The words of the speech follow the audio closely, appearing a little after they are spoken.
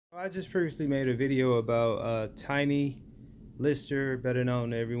I just previously made a video about Tiny Lister, better known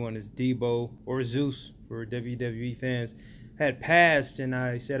to everyone as Debo or Zeus for WWE fans, had passed, and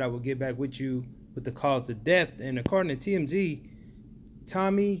I said I would get back with you with the cause of death. And according to TMZ,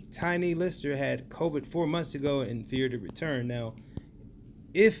 Tommy Tiny Lister had COVID 4 months ago and feared to return. Now,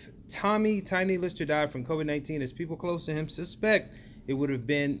 if Tommy Tiny Lister died from COVID-19, as people close to him suspect, it would have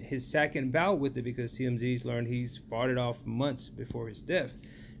been his second bout with it because TMZ's learned he's fought it off months before his death.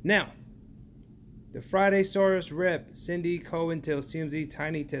 Now, the Friday Stars rep Cindy Cohen tells TMZ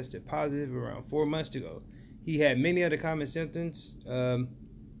Tiny tested positive around 4 months ago. He had many other common symptoms.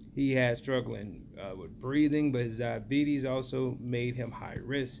 He had struggling with breathing, but his diabetes also made him high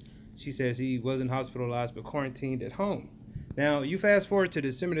risk. She says he wasn't hospitalized but quarantined at home. Now, you fast forward to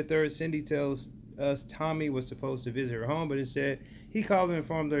December the 3rd, Cindy tells us Tommy was supposed to visit her home, but instead he called and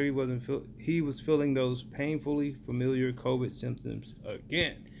informed her he was feeling those painfully familiar COVID symptoms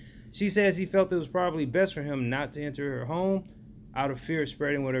again. She says he felt it was probably best for him not to enter her home out of fear of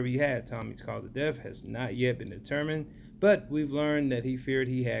spreading whatever he had. Tommy's cause of death has not yet been determined, but we've learned that he feared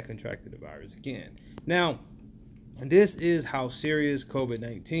he had contracted the virus again. Now, this is how serious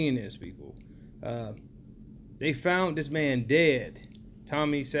COVID-19 is, people. They found this man dead.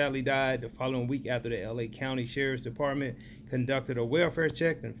 Tommy sadly died the following week after the LA County Sheriff's Department conducted a welfare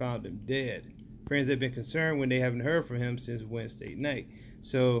check and found him dead. Friends have been concerned when they haven't heard from him since Wednesday night.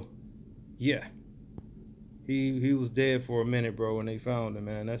 So, yeah, he was dead for a minute, bro, when they found him,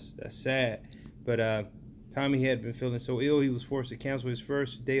 man. That's sad. But Tommy had been feeling so ill he was forced to cancel his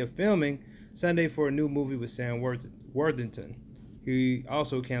first day of filming Sunday for a new movie with Sam Worthington. He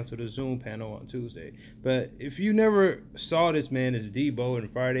also canceled a Zoom panel on Tuesday. But if you never saw this man as Debo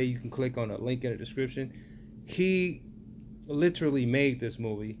and Friday, you can click on a link in the description. He literally made this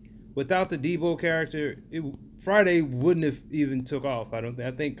movie. Without the Debo character, Friday wouldn't have even took off. I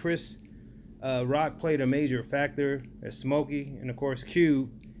think Chris Rock played a major factor as Smokey and of course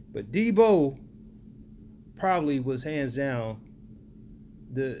Cube, but Debo probably was hands down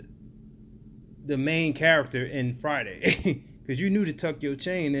the main character in Friday. Because you knew to tuck your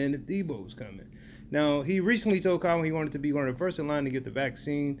chain in if Debo was coming. Now, he recently told Colin he wanted to be one of the first in line to get the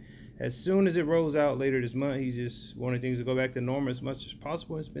vaccine. As soon as it rolls out later this month, he just wanted things to go back to normal as much as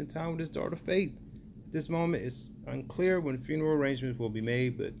possible and spend time with his daughter, Faith. At this moment, it's unclear when funeral arrangements will be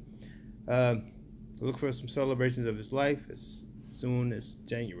made, but look for some celebrations of his life as soon as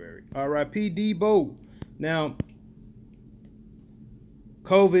January. R.I.P. Debo. Now,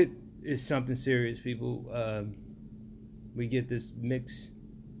 COVID is something serious, people. We get this mixed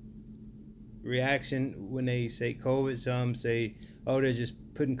reaction when they say COVID. Some say, oh, they're just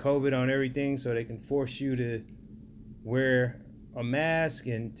putting COVID on everything so they can force you to wear a mask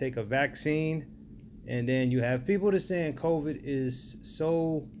and take a vaccine. And then you have people that saying COVID is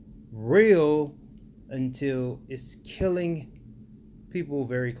so real until it's killing people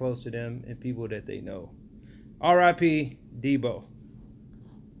very close to them and people that they know. R.I.P. Debo.